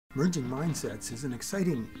Merging Mindsets is an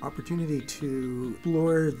exciting opportunity to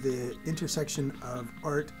explore the intersection of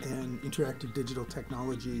art and interactive digital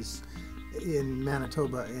technologies in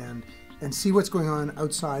Manitoba and see what's going on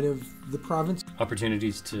outside of the province.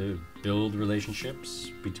 Opportunities to build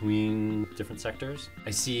relationships between different sectors.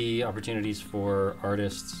 I see opportunities for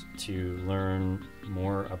artists to learn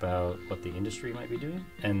more about what the industry might be doing.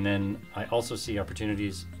 And then I also see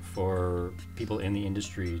opportunities for people in the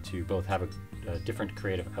industry to both have a different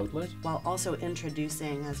creative outlet, while also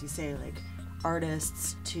introducing, as you say, like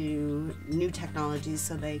artists to new technologies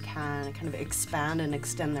so they can kind of expand and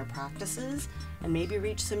extend their practices and maybe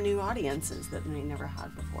reach some new audiences that they never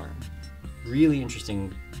had before. Really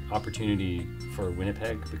interesting opportunity for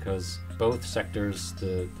Winnipeg because both sectors,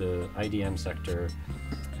 the IDM sector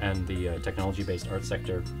and the technology-based art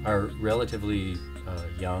sector, are relatively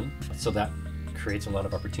young, so that creates a lot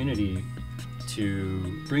of opportunity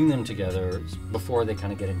to bring them together before they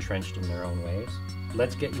kind of get entrenched in their own ways.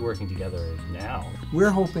 Let's get you working together now.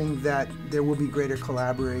 We're hoping that there will be greater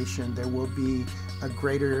collaboration, there will be a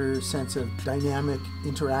greater sense of dynamic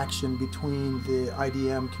interaction between the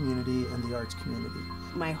IDM community and the arts community.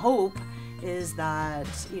 My hope is that,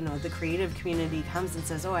 the creative community comes and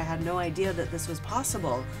says, oh, I had no idea that this was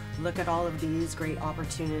possible. Look at all of these great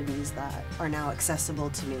opportunities that are now accessible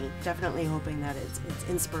to me. Definitely hoping that it's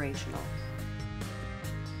inspirational.